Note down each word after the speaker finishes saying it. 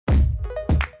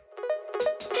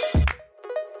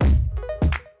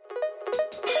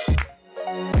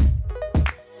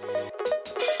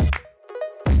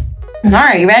All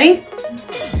right, you ready?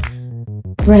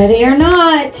 Ready or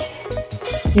not,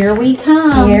 here we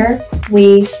come. Here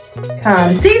we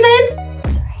come. Season?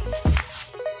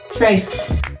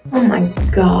 Trace, Oh my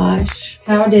gosh.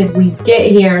 how did we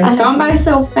get here? It's gone by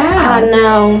so fast. I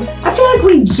know. I feel like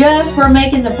we just were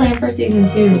making the plan for season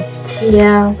 2.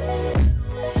 Yeah.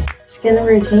 Just get in the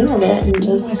routine of it and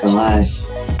just Oh my gosh.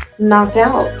 knock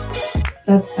out.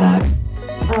 That's facts.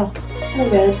 Oh, so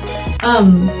good.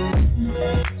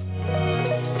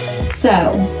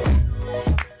 So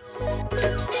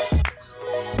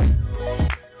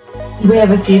we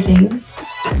have a few things.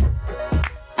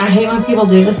 I hate when people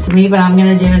do this to me, but I'm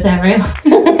gonna do it to everyone.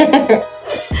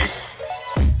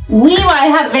 We might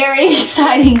have very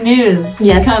exciting news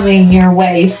coming your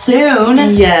way soon.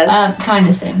 Yes. Kind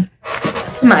of soon.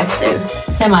 Semi-soon.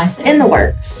 Semi-soon. In the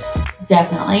works.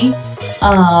 Definitely.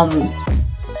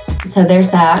 So there's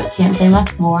that. Can't say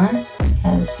much more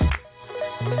because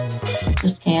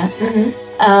just can't.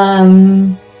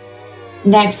 Mm-hmm.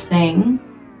 Next thing,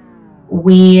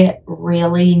 we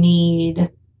really need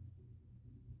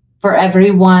for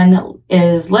everyone that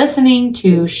is listening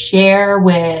to share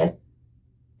with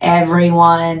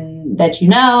everyone that you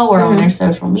know or on your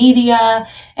social media,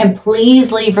 and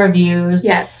please leave reviews.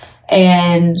 Yes.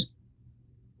 And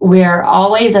we're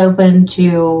always open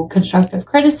to constructive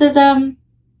criticism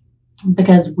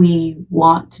because we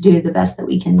want to do the best that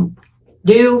we can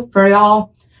do for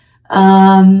y'all.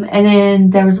 And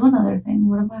then there was one other thing.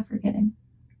 What am I forgetting?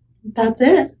 That's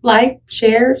it. Like,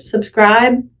 share,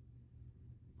 subscribe,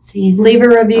 Season leave a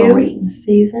review. 3.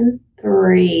 Season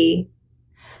 3.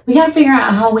 We got to figure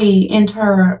out how we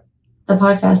enter the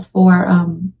podcast for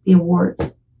the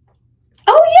awards.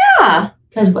 Oh, yeah.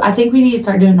 Because I think we need to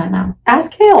start doing that now.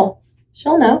 Ask Kale.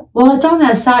 She'll know. Well, it's on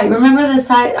that site. Remember the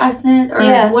site I sent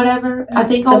or whatever? I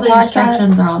think all the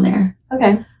instructions are on there.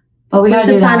 Okay. But we got to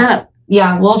should sign up.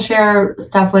 Yeah, we'll share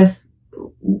stuff with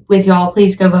y'all.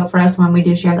 Please go vote for us when we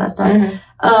do share that stuff.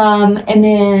 And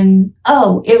then,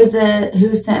 it was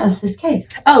who sent us this case?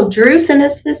 Oh, Drew sent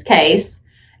us this case.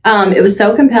 It was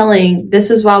so compelling. This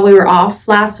was while we were off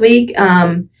last week.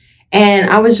 And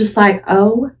I was just like,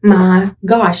 oh my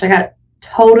gosh, I got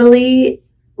totally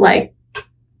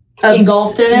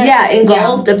Engulfed in it? Yeah,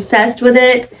 engulfed, obsessed with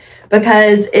it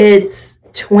because it's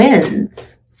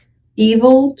twins.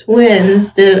 Evil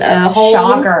twins did a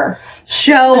whole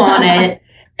show on it,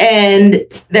 and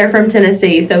they're from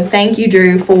Tennessee. So thank you,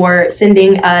 Drew, for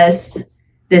sending us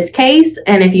this case.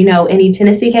 And if you know any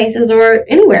Tennessee cases or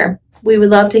anywhere, we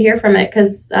would love to hear from it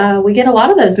because we get a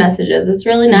lot of those messages. It's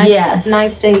really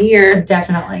nice to hear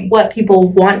definitely what people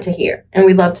want to hear, and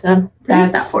we'd love to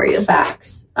produce that for you.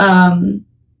 Facts.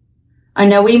 I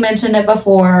know we mentioned it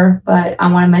before, but I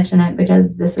want to mention it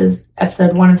because this is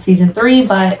episode 1 of season 3.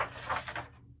 But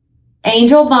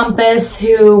Angel Bumpus,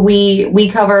 who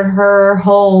we covered her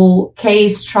whole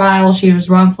case trial. She was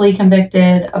wrongfully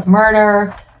convicted of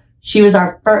murder. She was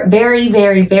our very,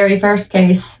 very, very first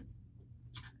case.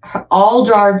 All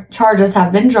charges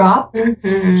have been dropped.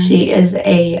 She is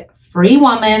a free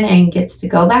woman and gets to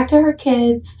go back to her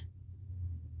kids.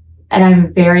 And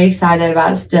I'm very excited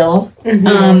about it still.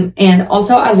 And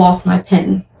also, I lost my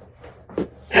pen.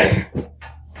 There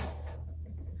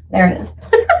it is.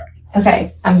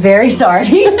 Okay, I'm very sorry.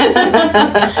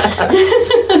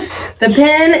 The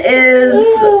pen is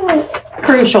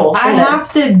crucial. I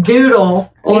have to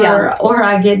doodle or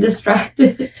I get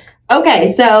distracted.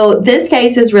 Okay, so this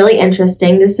case is really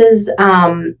interesting. This is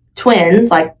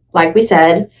twins, like we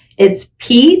said. It's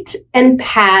Pete and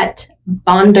Pat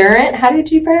Bondurant. How did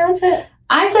you pronounce it?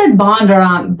 I said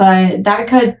Bondurant, but that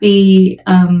could be...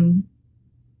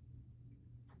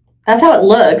 That's how it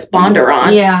looks,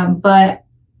 Bondurant. Yeah, but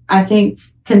I think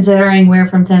considering we're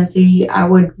from Tennessee, I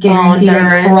would guarantee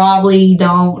they probably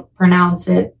don't pronounce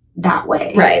it that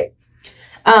way. Right.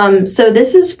 So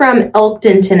this is from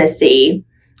Elkton, Tennessee.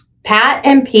 Pat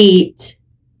and Pete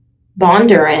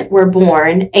Bondurant were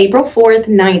born April 4th,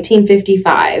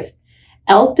 1955.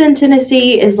 Elkton,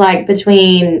 Tennessee is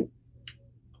between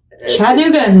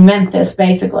Chattanooga and Memphis,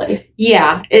 basically.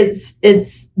 Yeah, it's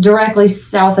directly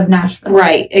south of Nashville.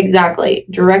 Right, exactly.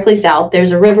 Directly south.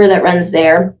 There's a river that runs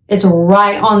there. It's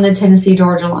right on the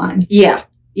Tennessee-Georgia line. Yeah.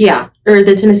 Or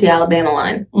the Tennessee-Alabama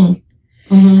line.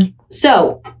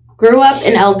 So, grew up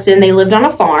in Elkton. They lived on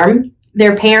a farm.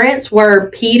 Their parents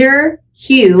were Peter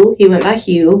Hugh. He went by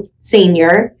Hugh,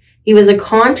 Sr. He was a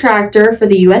contractor for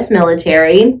the U.S.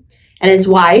 military. And his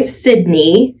wife,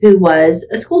 Sydney, who was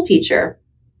a school teacher.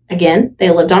 Again,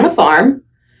 they lived on a farm.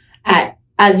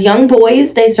 As young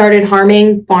boys, they started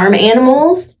harming farm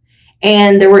animals.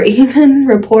 And there were even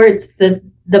reports that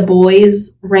the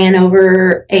boys ran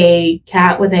over a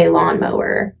cat with a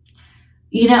lawnmower.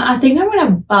 You know, I think I'm going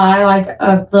to buy like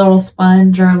a little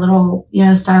sponge or a little,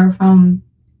 styrofoam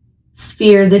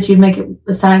sphere that you'd make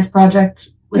a science project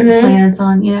with the planets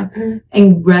on,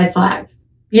 and red flags.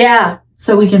 Yeah.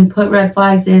 So we can put red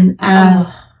flags in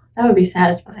as... that would be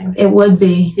satisfying. It would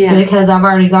be. Yeah. Because I've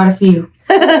already got a few.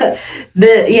 And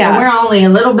we're only a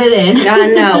little bit in. I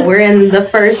know. We're in the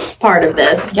first part of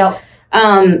this. Yep.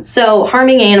 So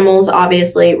harming animals,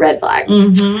 obviously, red flag.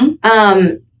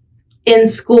 Mm-hmm. In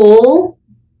school,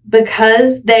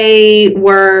 because they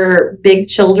were big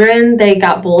children, they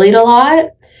got bullied a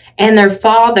lot. And their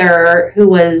father, who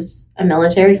was a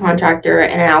military contractor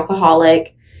and an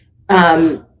alcoholic,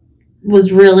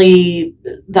 was really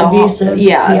abusive.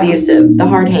 Abusive. The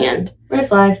hard hand. Red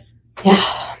flags. Yeah.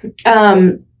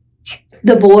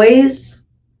 The boys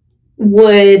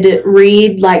would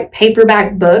read like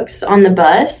paperback books on the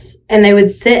bus, and they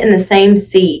would sit in the same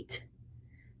seat,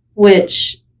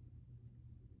 which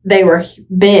they were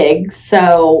big,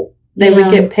 so they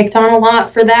would get picked on a lot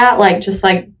for that, like just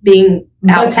like being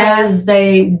outcast.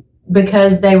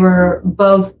 Because they were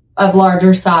both of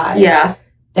larger size. Yeah.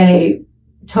 They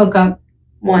took up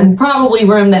one probably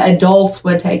room that adults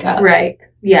would take up. Right.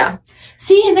 Yeah.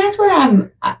 See, and that's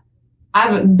where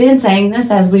I've been saying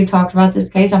this as we've talked about this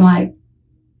case. I'm like,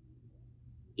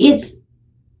 it's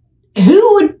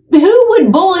who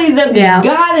would bully the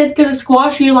guy that's going to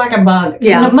squash you like a bug?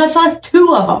 Yeah. Much less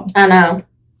two of them. I know.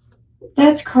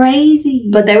 That's crazy.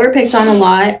 But they were picked on a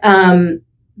lot.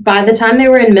 By the time they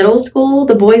were in middle school,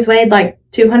 the boys weighed like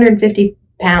 250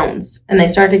 pounds, and they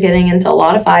started getting into a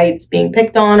lot of fights, being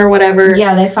picked on or whatever.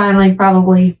 Yeah, they finally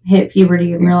probably hit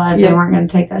puberty and realized they weren't going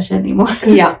to take that shit anymore.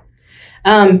 Yeah.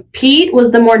 Pete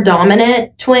was the more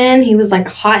dominant twin. He was like a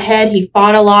hothead. He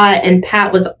fought a lot, and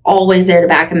Pat was always there to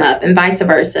back him up, and vice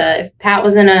versa. If Pat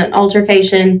was in an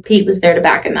altercation, Pete was there to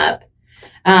back him up.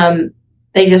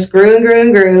 They just grew and grew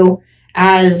and grew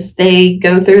as they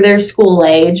go through their school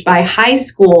age. By high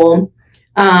school,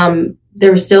 they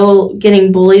were still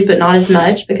getting bullied, but not as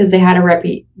much because they had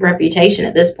a reputation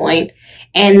at this point.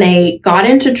 And they got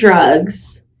into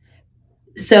drugs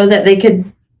so that they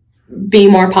could be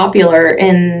more popular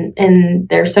in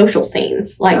their social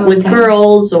scenes, like with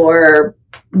girls or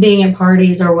being at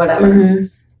parties or whatever. Mm-hmm.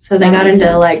 So they got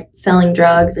into like selling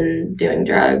drugs and doing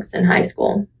drugs in high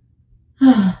school.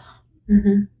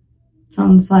 Mm-hmm.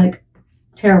 Sounds like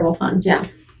terrible fun. Yeah.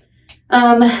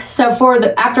 So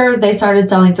after they started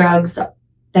selling drugs,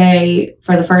 they,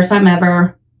 for the first time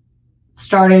ever,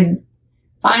 started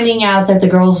finding out that the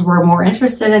girls were more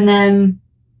interested in them.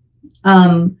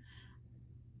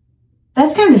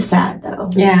 That's kind of sad, though.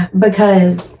 Yeah.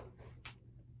 Because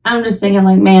I'm just thinking,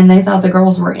 like, man, they thought the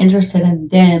girls were interested in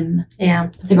them. Yeah.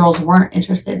 But the girls weren't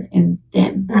interested in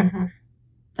them. Mm-hmm.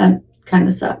 That kind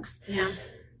of sucks. Yeah.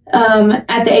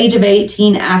 At the age of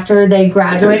 18, after they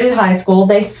graduated high school,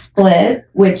 they split,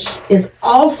 which is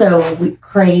also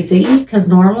crazy because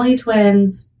normally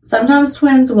sometimes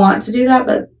twins want to do that,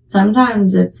 but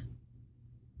sometimes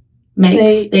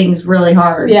makes things really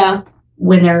hard. Yeah.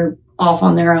 When they're off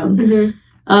on their own.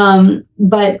 Mm-hmm.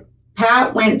 But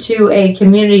Pat went to a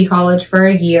community college for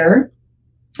a year,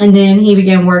 and then he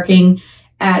began working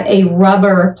at a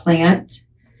rubber plant.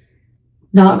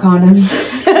 Not condoms.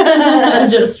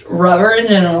 Just rubber in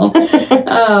general.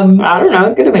 I don't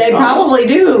know. They probably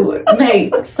do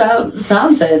make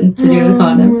something to do with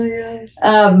condoms.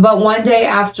 But one day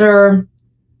after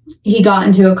he got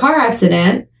into a car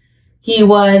accident, he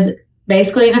was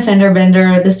basically an fender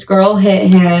bender. This girl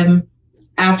hit him.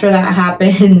 After that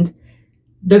happened,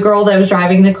 the girl that was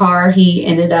driving the car, he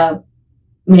ended up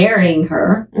marrying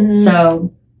her. Mm-hmm.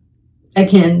 So,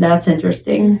 again, that's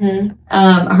interesting.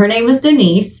 Mm-hmm. Her name was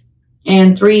Denise,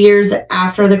 and 3 years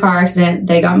after the car accident,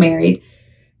 they got married.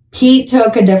 Pete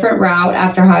took a different route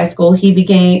after high school. He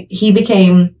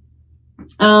became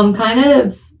kind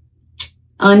of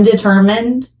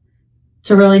undetermined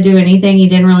to really do anything. He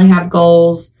didn't really have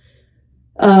goals.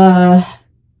 I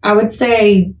would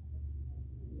say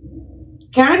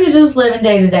kind of just living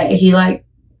day to day. He like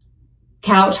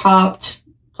couch hopped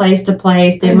place to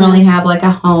place, didn't really have like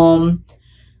a home.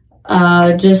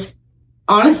 Just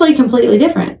honestly completely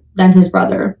different than his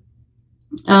brother.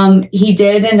 He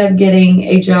did end up getting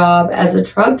a job as a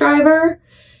truck driver.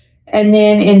 And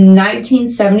then in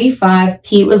 1975,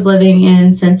 Pete was living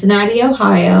in Cincinnati,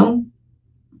 Ohio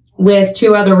with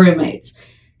 2 other roommates.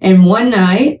 And one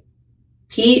night,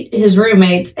 Pete, his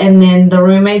roommates, and then the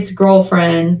roommates'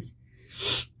 girlfriends,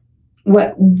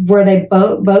 were they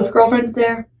both girlfriends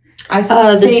there?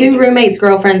 The 2 roommates'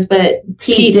 girlfriends, but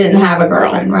Pete didn't have a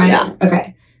girlfriend, right? Yeah.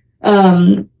 Okay.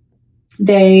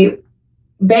 They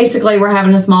basically were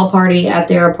having a small party at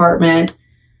their apartment.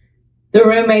 The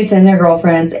roommates and their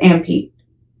girlfriends and Pete.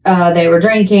 They were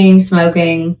drinking,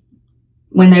 smoking.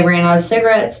 When they ran out of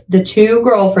cigarettes, the two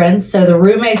girlfriends, so the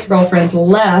roommates' girlfriends,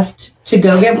 left to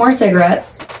go get more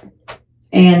cigarettes.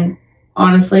 And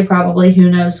honestly, probably who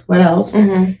knows what else.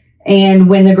 Mm-hmm. And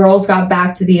when the girls got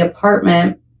back to the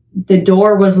apartment, the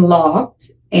door was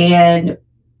locked and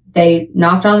they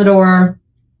knocked on the door.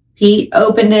 Pete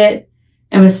opened it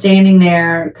and was standing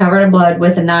there covered in blood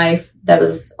with a knife that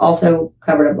was also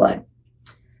covered in blood.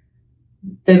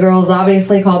 The girls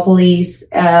obviously called police.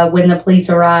 When the police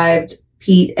arrived,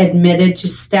 Pete admitted to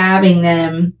stabbing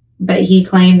them, but he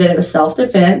claimed that it was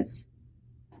self-defense.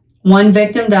 One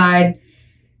victim died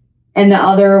and the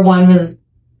other one was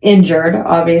injured,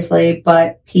 obviously,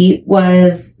 but Pete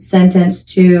was sentenced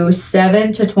to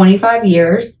 7 to 25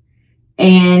 years,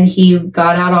 and he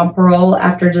got out on parole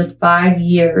after just 5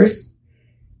 years.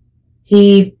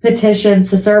 He petitioned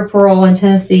to serve parole in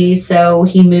Tennessee, so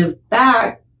he moved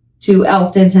back to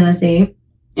Elkton, Tennessee,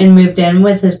 and moved in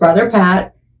with his brother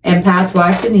Pat and Pat's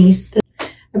wife Denise.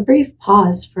 A brief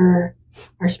pause for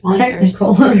our sponsors.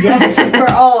 Technical, yeah,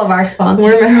 for all of our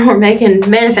sponsors. We're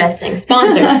manifesting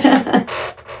sponsors.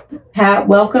 Pat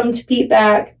welcomed Pete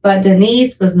back, but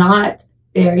Denise was not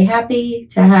very happy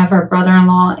to have her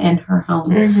brother-in-law in her home.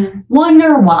 Mm-hmm.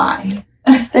 Wonder why?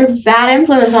 They're bad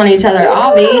influence on each other,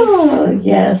 Avi. Oh,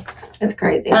 yes. That's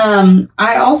crazy.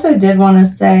 I also did want to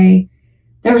say,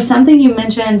 there was something you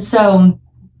mentioned. So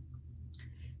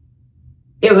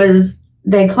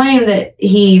they claimed that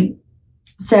he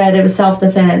said it was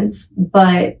self-defense,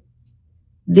 but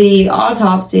the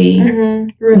autopsy,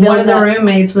 one of the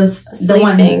roommates was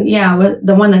sleeping.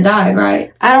 the one that died,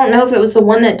 right? I don't know if it was the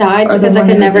one that died because I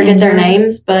could never get their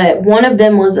names, but one of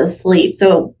them was asleep,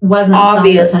 so it wasn't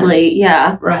obviously,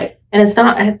 yeah, right. And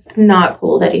it's not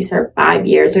cool that he served 5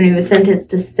 years when he was sentenced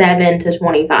to 7 to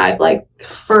 25, like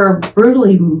for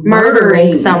brutally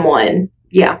murdering someone,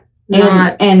 yeah,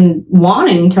 and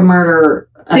wanting to murder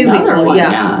another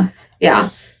one, yeah.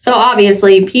 So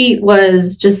obviously, Pete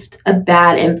was just a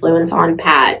bad influence on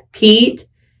Pat. Pete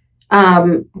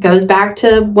goes back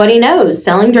to what he knows,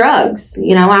 selling drugs.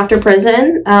 After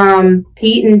prison,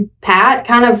 Pete and Pat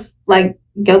kind of like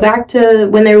go back to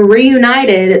when they were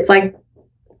reunited. It's like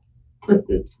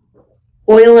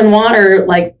oil and water,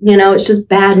 like, it's just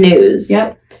bad news.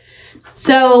 Yep.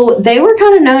 So they were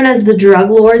kind of known as the drug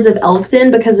lords of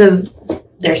Elkton because of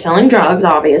they're selling drugs,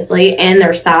 obviously, and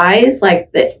their size.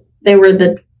 Like, they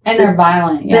were and they're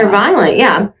violent. Yeah. They're violent,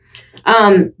 yeah.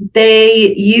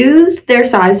 They use their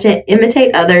size to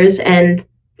imitate others and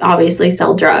obviously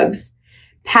sell drugs.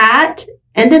 Pat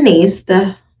and Denise,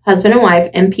 the husband and wife,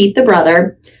 and Pete, the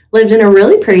brother, lived in a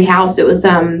really pretty house. It was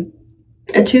a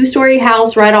 2-story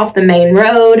house right off the main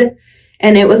road,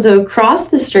 and it was across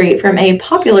the street from a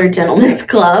popular gentleman's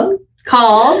club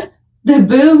called the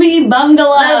Booby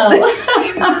Bungalow.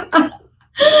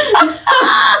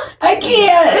 I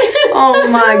can't. Oh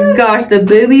my gosh, the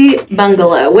Booby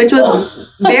Bungalow, which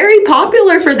was very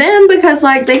popular for them because,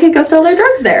 like, they could go sell their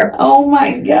drugs there. Oh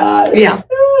my god. Yeah.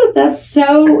 Ooh,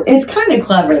 it's kind of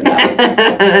clever, though.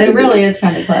 It really is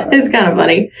kind of clever. It's kind of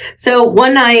funny. So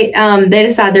one night, they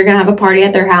decide they're going to have a party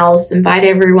at their house, invite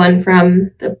everyone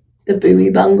from the Booby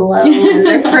Bungalow and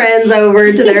their friends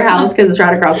over to their house because it's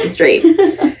right across the street.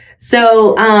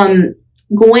 So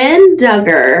Gwen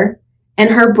Duggar and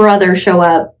her brother show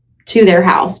up to their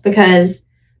house because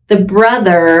the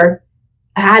brother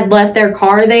had left their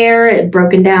car there. It had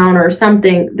broken down or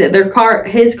something.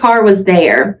 His car was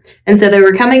there. And so they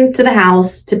were coming to the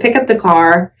house to pick up the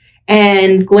car.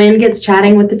 And Gwen gets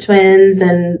chatting with the twins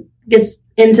and gets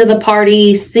into the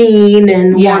party scene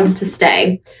and wants to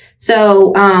stay.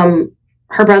 So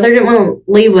her brother didn't want to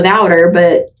leave without her,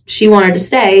 but she wanted to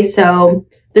stay. So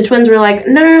the twins were like,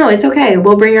 no, it's okay.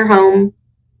 We'll bring her home.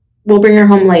 We'll bring her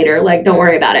home later. Like, don't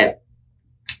worry about it.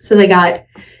 So they got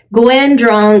Gwen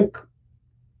drunk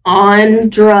on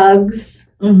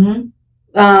drugs.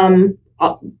 Mm-hmm.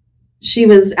 She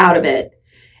was out of it.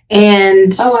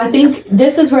 And I think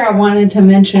this is where I wanted to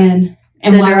mention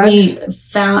and why we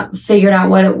figured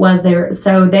out what it was there.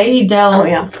 So they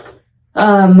dealt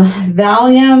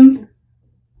Valium,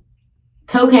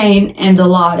 cocaine, and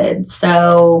Dilaudid.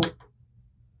 So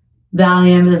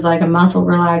Valium is like a muscle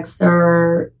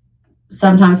relaxer.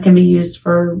 Sometimes can be used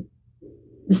for,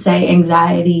 say,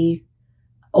 anxiety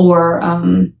or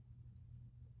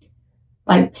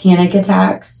like panic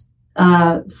attacks,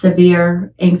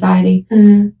 severe anxiety.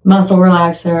 Muscle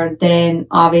relaxer. Then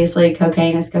obviously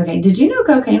cocaine is cocaine. Did you know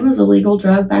cocaine was a legal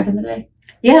drug back in the day?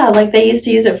 Yeah, like they used to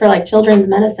use it for like children's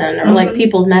medicine or like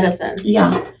people's medicine.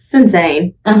 Yeah. It's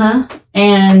insane.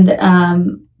 And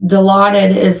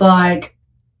Dilaudid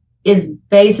is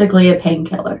basically a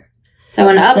painkiller. So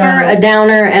an upper, a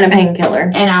downer, and a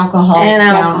painkiller. And alcohol. And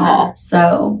alcohol.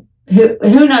 So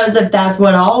who knows if that's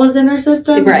what all was in her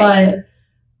system, but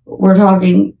we're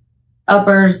talking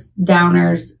uppers,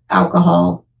 downers,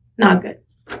 alcohol. Not good.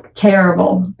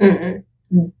 Terrible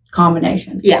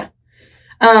combination. Yeah.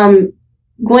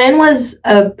 Gwen was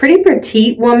a pretty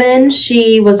petite woman.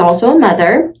 She was also a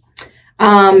mother.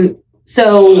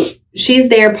 So she's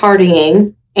there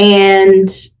partying and,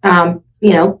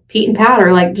 Pete and Pat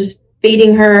are like just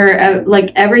feeding her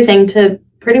like everything to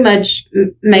pretty much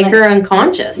make her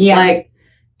unconscious. Yeah. Like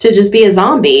to just be a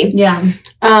zombie. Yeah.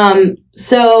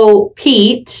 So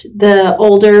Pete, the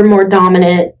older, more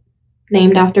dominant,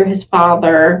 named after his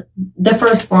father. The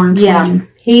firstborn. Yeah.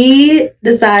 He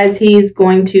decides he's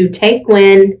going to take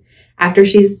Gwen after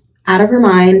she's out of her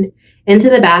mind into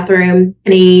the bathroom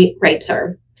and he rapes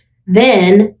her.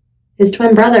 Then his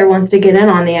twin brother wants to get in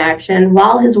on the action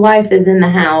while his wife is in the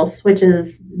house, which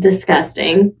is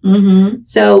disgusting.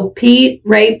 So Pete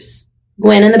rapes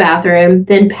Gwen in the bathroom.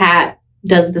 Then Pat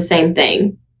does the same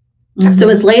thing. So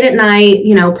it's late at night,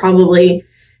 probably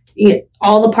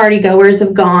all the party goers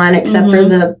have gone except for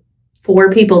the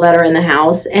 4 people that are in the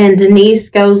house. And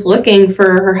Denise goes looking for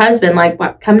her husband, like,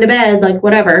 what, come to bed, like,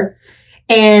 whatever.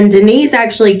 And Denise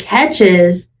actually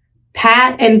catches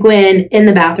Pat and Gwen in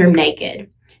the bathroom naked.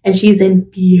 And she's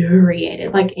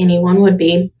infuriated, like anyone would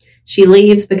be. She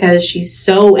leaves because she's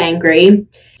so angry.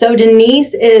 So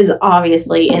Denise is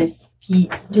obviously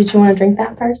Did you want to drink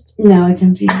that first? No, it's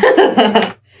empty.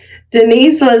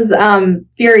 Denise was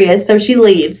furious, so she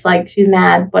leaves. Like, she's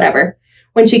mad, whatever.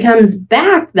 When she comes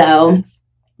back, though...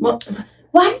 Well,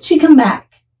 why did she come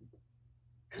back?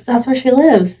 Because that's where she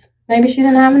lives. Maybe she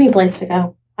didn't have any place to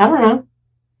go. I don't know.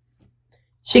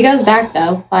 She goes back,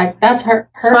 though. Like, that's her...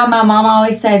 That's why my mom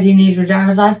always said, you need your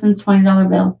driver's license, $20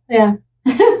 bill. Yeah.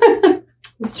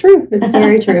 It's true. It's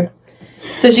very true.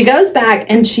 So she goes back,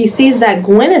 and she sees that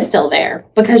Gwen is still there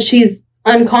because she's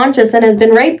unconscious and has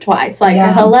been raped twice. Like,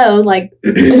 hello, like...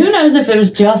 Who knows if it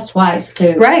was just twice,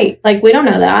 too? Right. Like, we don't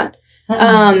know that.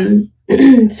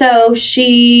 So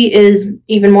she is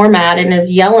even more mad and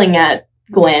is yelling at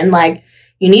Gwen, like,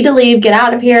 you need to leave, get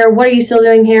out of here. What are you still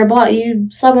doing here? Blah, you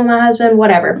slept with my husband,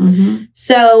 whatever.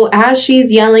 So as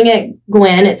she's yelling at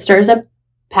Gwen, it stirs up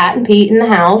Pat and Pete in the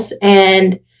house,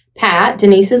 and Pat,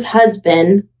 Denise's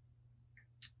husband,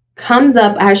 comes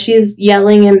up as she's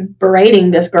yelling and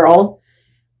berating this girl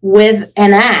with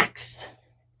an axe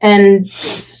and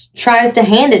tries to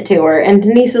hand it to her. And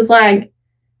Denise is like,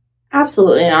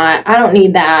 absolutely not. I don't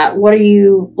need that. What are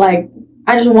you, like,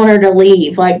 I just want her to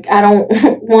leave. Like, I don't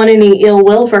want any ill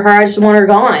will for her. I just want her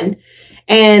gone.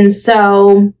 And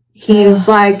so he's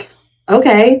like,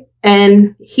 okay.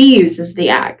 And he uses the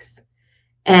axe.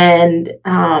 And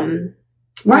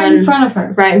right in front of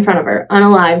her. Right in front of her.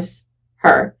 Unalives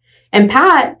her. And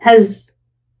Pat has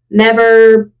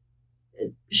never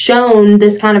shown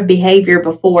this kind of behavior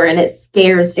before, and it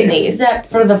scares Denise. Except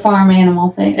for the farm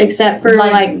animal thing. Except for,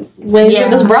 like when he's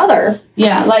with his brother.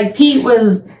 Yeah, like Pete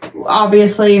was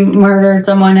obviously murdered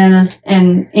someone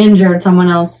and injured someone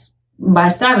else by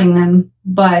stabbing them,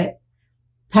 but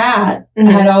Pat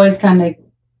had always kind of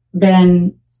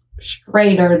been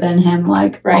straighter than him,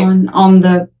 like on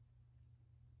the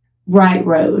right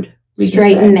road.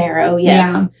 Straight and narrow, yes.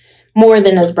 Yeah. More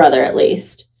than his brother, at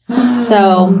least.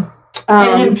 So...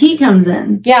 and then Pete comes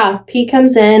in. Yeah, Pete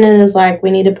comes in and is like,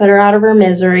 we need to put her out of her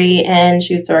misery, and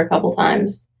shoots her a couple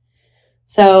times.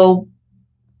 So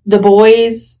the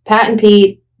boys, Pat and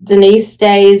Pete, Denise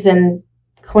stays and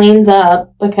cleans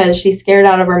up because she's scared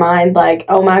out of her mind. Like,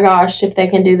 oh my gosh, if they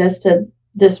can do this to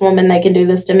this woman, they can do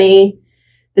this to me.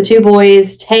 The 2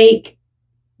 boys take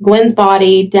Gwen's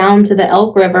body down to the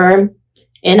Elk River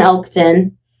in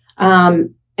Elkton,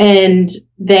 and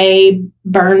they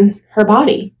burn her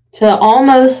body to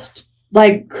almost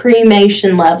like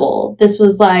cremation level. This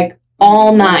was like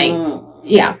all night.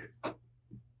 Yeah.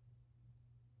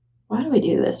 Why do we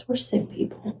do this? We're sick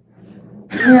people.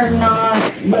 We're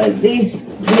not, but these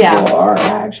people are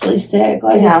actually sick.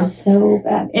 Like, it's so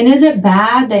bad. And is it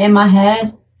bad that in my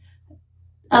head,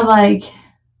 I'm like,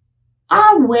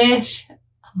 I wish a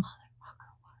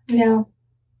motherfucker would. Yeah.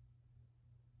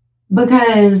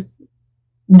 Because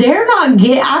they're not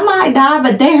I might die,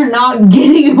 but they're not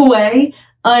getting away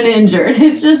uninjured.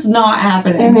 It's just not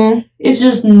happening. It's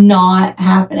just not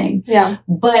happening. Yeah.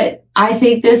 But I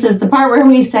think this is the part where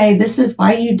we say, this is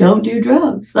why you don't do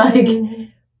drugs. Like,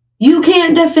 you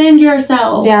can't defend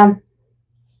yourself. Yeah.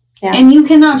 Yeah. And you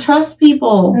cannot trust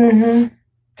people. Mm-hmm.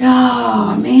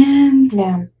 God, man.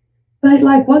 Yeah. But,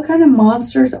 like, what kind of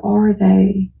monsters are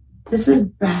they? This is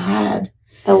bad.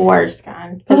 The worst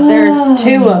kind. Because there's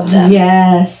 2 of them.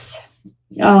 Yes.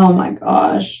 Oh, my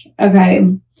gosh. Okay.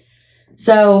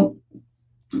 So,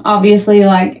 obviously,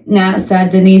 like Nat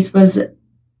said, Denise was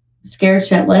scared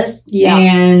shitless. Yeah.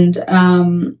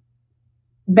 And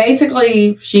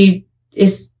basically, she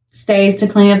stays to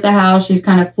clean up the house. She's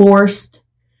kind of forced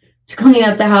to clean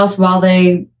up the house while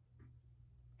they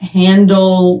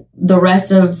handle the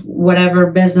rest of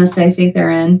whatever business they think they're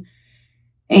in.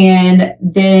 And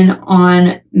then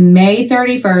on May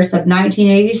 31st of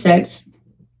 1986,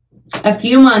 a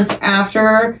few months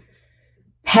after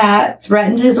Pat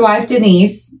threatened his wife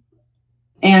Denise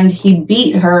and he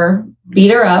beat her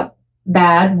up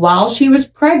bad while she was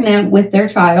pregnant with their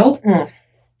child,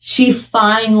 she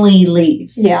finally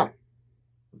leaves. Yeah.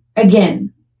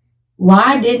 Again,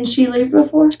 why didn't she leave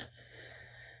before?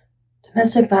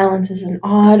 Domestic violence is an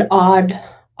odd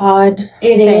thing.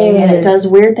 And it does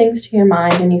weird things to your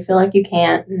mind, and you feel like you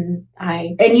can't.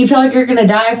 And you feel like you're going to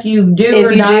die if you do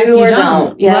or die if you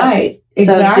don't. Yeah. Right.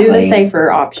 Exactly. So do the safer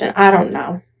option. I don't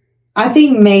know. I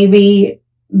think maybe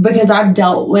because I've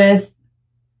dealt with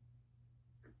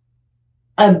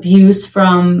abuse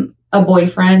from a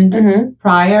boyfriend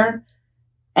prior.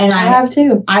 And I have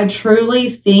too. I truly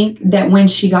think that when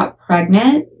she got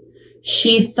pregnant,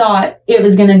 she thought it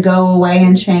was going to go away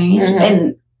and change.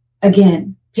 And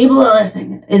again, people are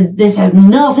listening. This has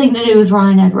nothing to do with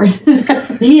Ryan Edwards.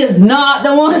 He is not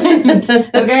the one.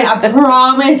 Okay, I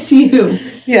promise you.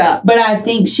 Yeah. But I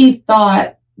think she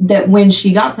thought that when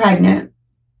she got pregnant,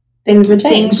 things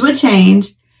would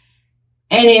change.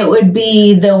 And it would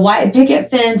be the white picket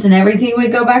fence and everything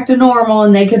would go back to normal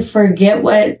and they could forget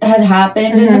what had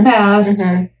happened in the past.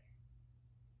 And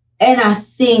I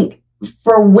think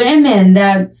for women,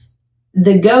 that's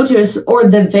the go-to or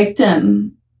the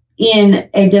victim in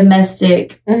a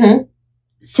domestic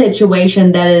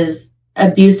situation that is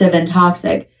abusive and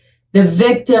toxic. The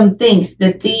victim thinks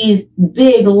that these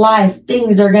big life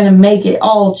things are going to make it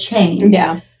all change.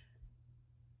 Yeah.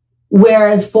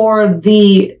 Whereas for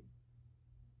the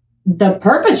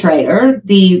perpetrator,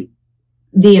 the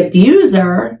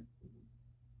abuser,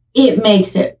 it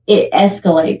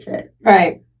escalates it.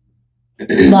 Right.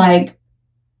 Like,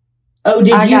 oh,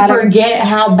 did you forget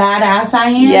how badass I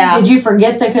am? Yeah. Did you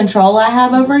forget the control I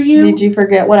have over you? Did you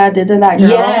forget what I did to that girl?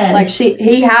 Yes. Like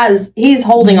he's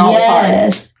holding all the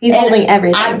cards. He's holding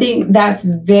everything. I think that's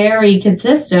very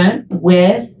consistent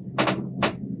with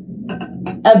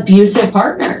abusive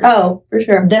partners. Oh, for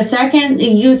sure. The second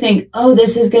you think, oh,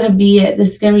 this is going to be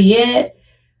it.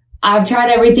 I've tried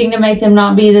everything to make them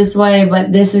not be this way,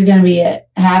 but this is going to be it.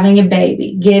 Having a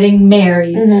baby, getting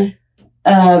married,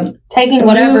 taking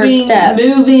whatever step.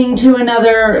 Moving to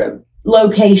another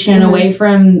location away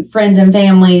from friends and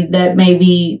family that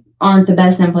maybe aren't the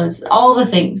best influences. All the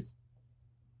things.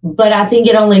 But I think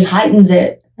it only heightens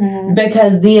it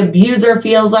because the abuser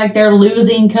feels like they're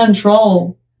losing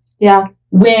control. Yeah.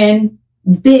 When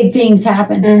big things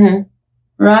happen.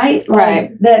 Right?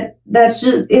 Right. That's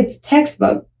just, it's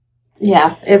textbook.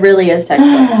 Yeah, it really is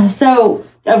textbook. So,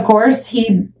 of course,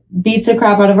 he beats the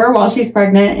crap out of her while she's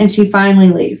pregnant and she finally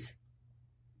leaves.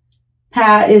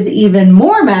 Pat is even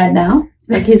more mad now.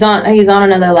 Like he's on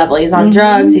another level. He's on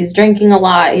drugs. He's drinking a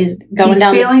lot. He's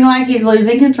feeling like he's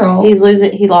losing control. He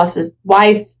lost his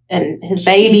wife and his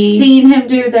baby. She's seen him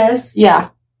do this. Yeah.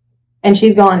 And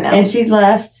she's gone now. And she's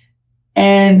left.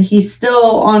 And he's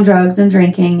still on drugs and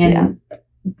drinking and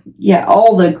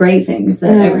all the great things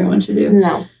that everyone should do.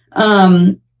 No.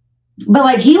 But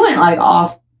like he went like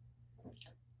off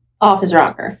his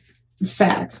rocker.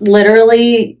 Facts.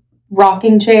 Literally,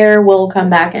 rocking chair will come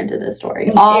back into this story.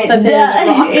 His rocker.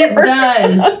 It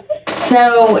does.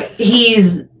 So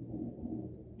he's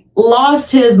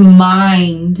lost his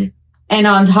mind. And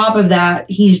on top of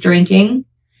that, he's drinking.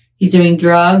 He's doing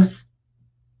drugs.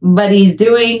 But he's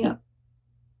doing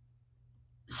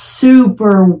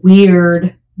super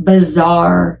weird,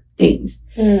 bizarre things.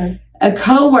 A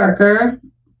coworker,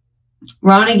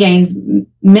 Ronnie Gaines,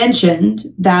 mentioned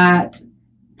that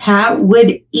Pat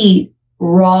would eat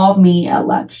raw meat at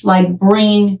lunch. Like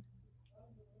bring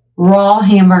raw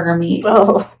hamburger meat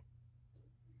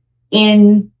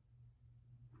in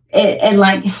it and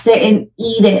like sit and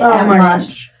eat it at lunch.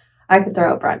 Gosh. I could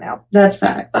throw up right now. That's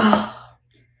facts.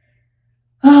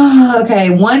 Okay,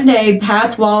 one day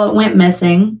Pat's wallet went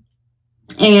missing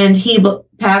and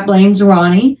Pat blames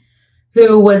Ronnie,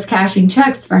 who was cashing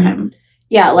checks for him.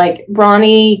 Yeah, like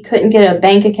Ronnie couldn't get a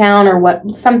bank account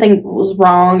or something was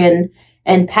wrong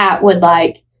and Pat would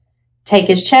like take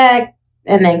his check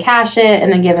and then cash it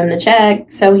and then give him the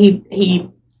check. So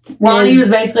Ronnie was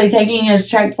basically taking his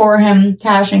check for him,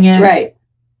 cashing it. Right.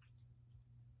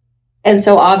 And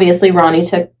so obviously Ronnie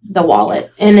took the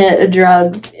wallet in a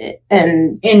drug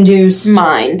and induced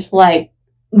mind, like,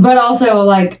 but also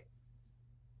like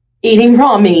eating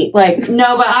raw meat, like.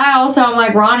 No, but I'm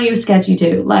like, Ronnie was sketchy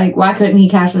too. Like, why couldn't he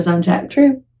cash his own check?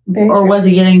 True. Or was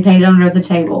he getting paid under the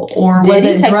table? Or was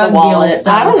it drug deal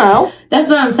stuff? I don't know. That's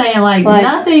what I'm saying. Like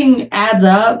nothing adds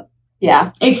up.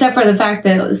 Yeah. Except for the fact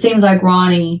that it seems like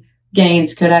Ronnie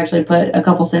Gaines could actually put a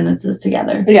couple sentences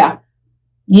together. Yeah.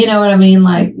 You know what I mean?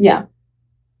 Like, yeah.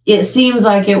 It seems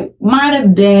like it might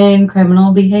have been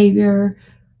criminal behavior,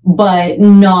 but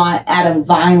not at a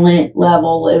violent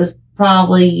level. It was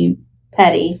probably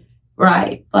petty.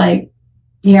 Right. Like,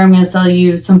 here, I'm going to sell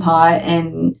you some pot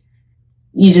and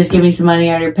you just give me some money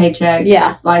out of your paycheck.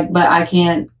 Yeah. Like, but I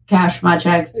can't cash my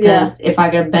checks because if I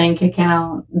get a bank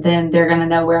account, then they're going to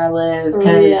know where I live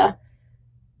because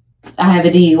I have a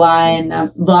DUI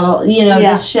and blah, blah,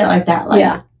 just shit like that.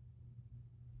 Like,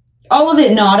 all of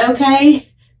it not okay,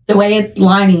 the way it's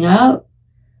lining up.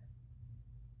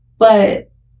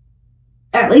 But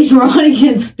at least Ronnie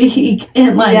can speak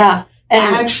and like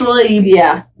actually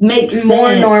make sense.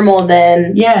 More normal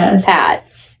than Pat.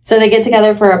 So they get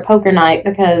together for a poker night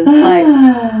because like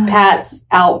Pat's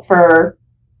out for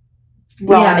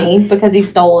Ronnie because he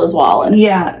stole his wallet.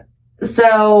 Yeah.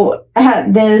 So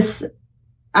at this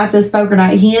poker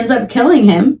night, he ends up killing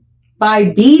him by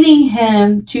beating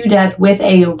him to death with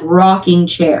a rocking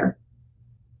chair.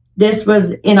 This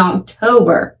was in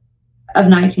October of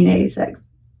 1986.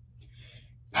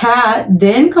 Pat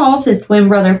then calls his twin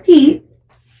brother Pete.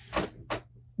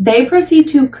 They proceed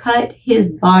to cut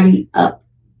his body up,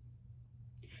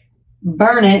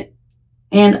 burn it,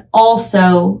 and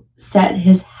also set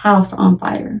his house on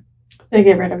fire. To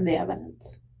get rid of the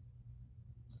evidence.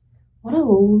 What a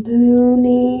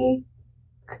loony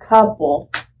couple.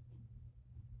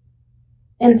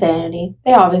 Insanity.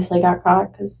 They obviously got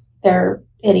caught because they're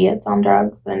idiots on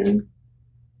drugs and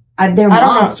they're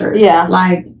monsters. Yeah.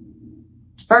 Like,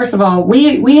 first of all,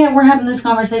 we were having this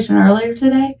conversation earlier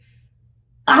today.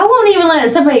 I won't even let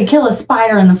somebody kill a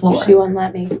spider in the floor. She wouldn't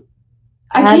let me.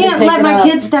 I can't let my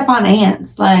kids step on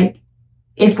ants. Like,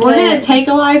 if we're going to take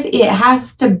a life, it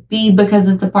has to be because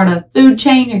it's a part of the food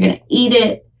chain. You're going to eat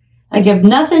it. Like, if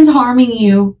nothing's harming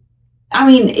you, I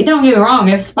mean, don't get me wrong.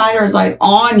 If spiders like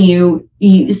on you,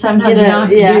 sometimes you don't have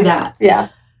to do that. Yeah.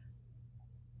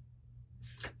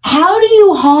 How do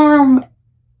you harm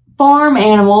farm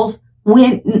animals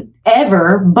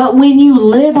but when you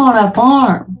live on a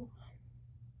farm?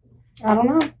 I don't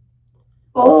know.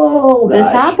 Oh, gosh.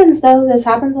 This happens though. This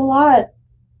happens a lot.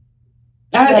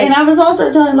 And I was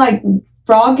also telling, like,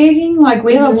 frog gigging, like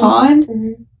we have a pond.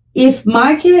 Mm-hmm.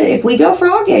 If we go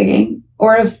frog gigging,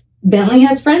 or if Bentley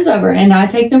has friends over and I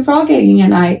take them frog gigging at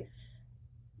night,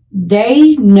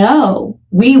 they know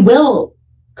we will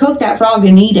cook that frog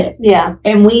and eat it. Yeah.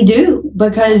 And we do,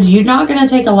 because you're not going to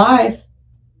take a life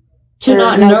to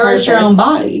not nourish your own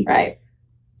body. Right.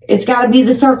 It's got to be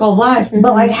the circle of life. Mm-hmm.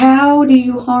 But, like, how do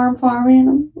you harm farm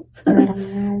animals? I don't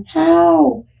know.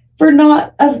 How? For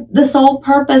not of the sole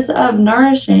purpose of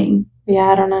nourishing. Yeah,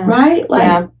 I don't know. Right?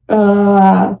 Like,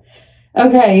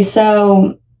 okay,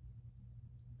 so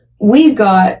we've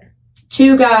got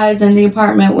two guys in the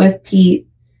apartment with Pete.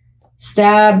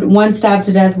 One stabbed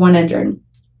to death, one injured.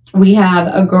 We have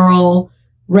a girl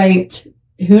raped,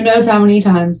 who knows how many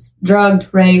times, drugged,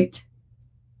 raped,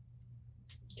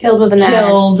 killed with an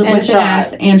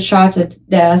axe and shot to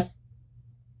death.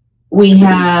 We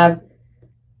have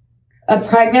a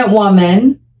pregnant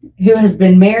woman who has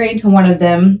been married to one of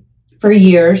them for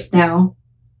years now,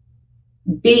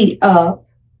 beat up,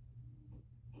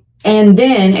 and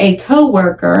then a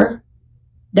coworker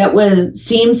that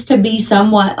seems to be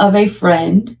somewhat of a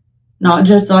friend, not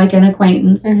just like an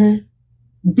acquaintance,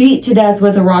 beat to death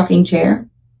with a rocking chair.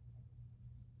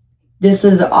 This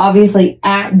is obviously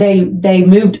they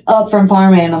moved up from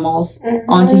farm animals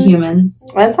onto humans.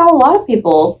 That's how a lot of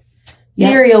people,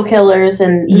 serial killers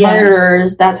and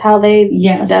murderers, that's how they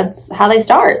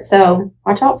start. So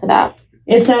watch out for that.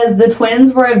 It says the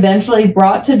twins were eventually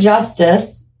brought to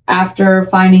justice after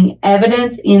finding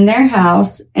evidence in their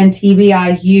house, and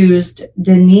TBI used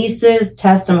Denise's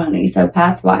testimony, so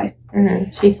Pat's wife.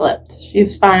 Mm-hmm. She flipped. She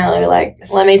was finally like,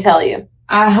 let me tell you.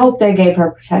 I hope they gave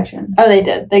her protection. Oh, they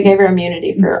did. They gave her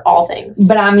immunity for all things.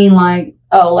 But I mean, like...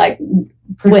 Oh, like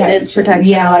witness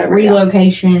protection. Yeah, like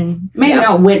relocation. Maybe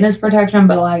not witness protection,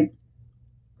 but like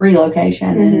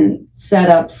relocation and set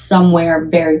up somewhere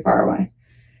very far away.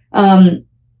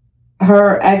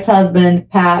 her ex-husband,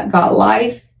 Pat, got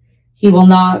life. He will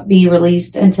not be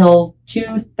released until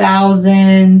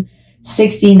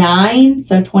 2069,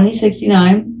 so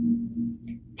 2069.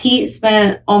 Pete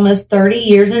spent almost 30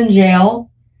 years in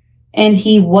jail, and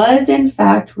he was, in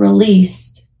fact,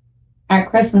 released at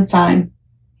Christmas time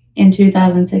in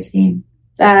 2016.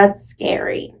 That's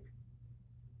scary.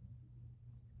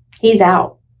 He's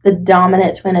out. The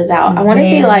dominant twin is out. I wonder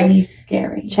if he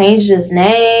scary. Changed his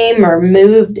name or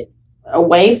moved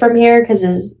away from here because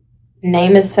his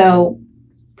name is so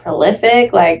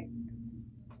prolific. Like,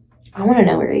 I want to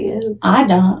know where he is. I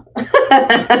don't.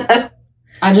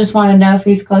 I just want to know if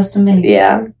he's close to me.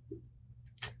 Yeah.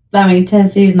 I mean,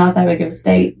 Tennessee is not that big of a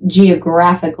state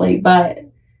geographically, but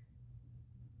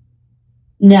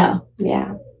no.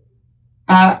 Yeah.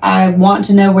 I want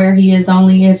to know where he is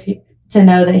only to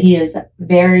know that he is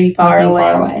very far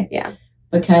away. Yeah.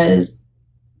 Because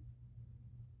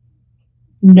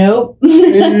nope.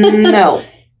 No.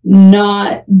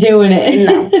 Not doing it.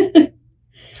 No.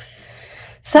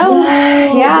 So,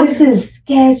 yeah. This is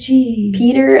sketchy.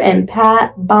 Peter and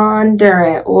Pat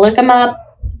Bondurant. Look them up.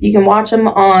 You can watch them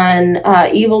on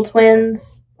Evil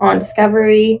Twins on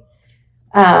Discovery.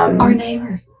 Our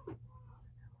neighbors.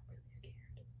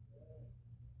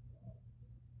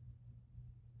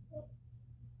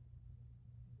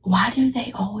 Why do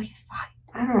they always fight?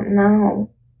 I don't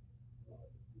know.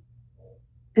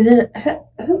 Is it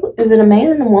a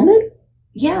man and a woman?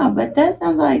 Yeah, but that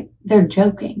sounds like they're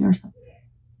joking or something.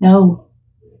 No.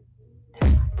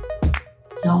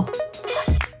 Y'all.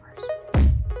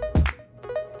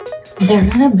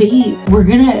 We're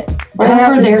gonna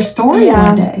cover their story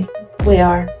one day. We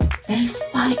are. They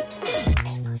fight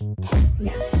every day.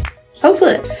 Yeah.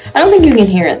 Hopefully. I don't think you can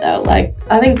hear it though. Like,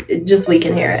 I think just we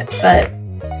can hear it. But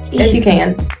if you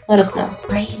can, let us know.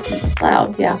 Crazy. It's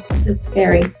loud. Yeah. It's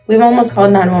scary. We've almost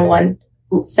called 911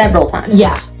 several times.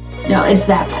 Yeah. No, it's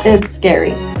that bad. It's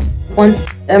scary. We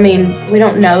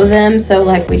don't know them, so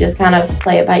like we just kind of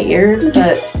play it by ear,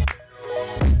 but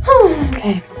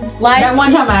okay. That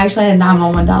one time I actually had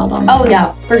 911 dialed on me. Oh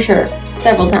yeah, for sure.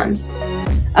 Several times.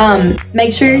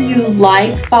 Make sure you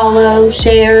like, follow,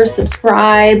 share,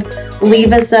 subscribe,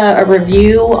 leave us a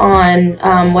review on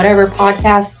whatever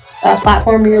podcast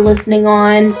platform you're listening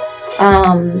on.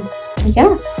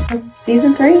 So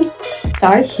season 3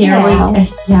 starts now.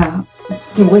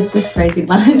 With this crazy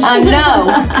bunch. I know.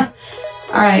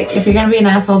 All right, if you're gonna be an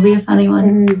asshole, be a funny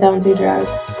one. Don't do drugs.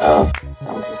 Oh,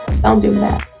 don't do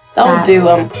that. Don't do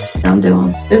them. Don't do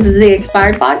them. This is the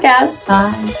Expired Podcast.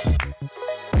 Bye.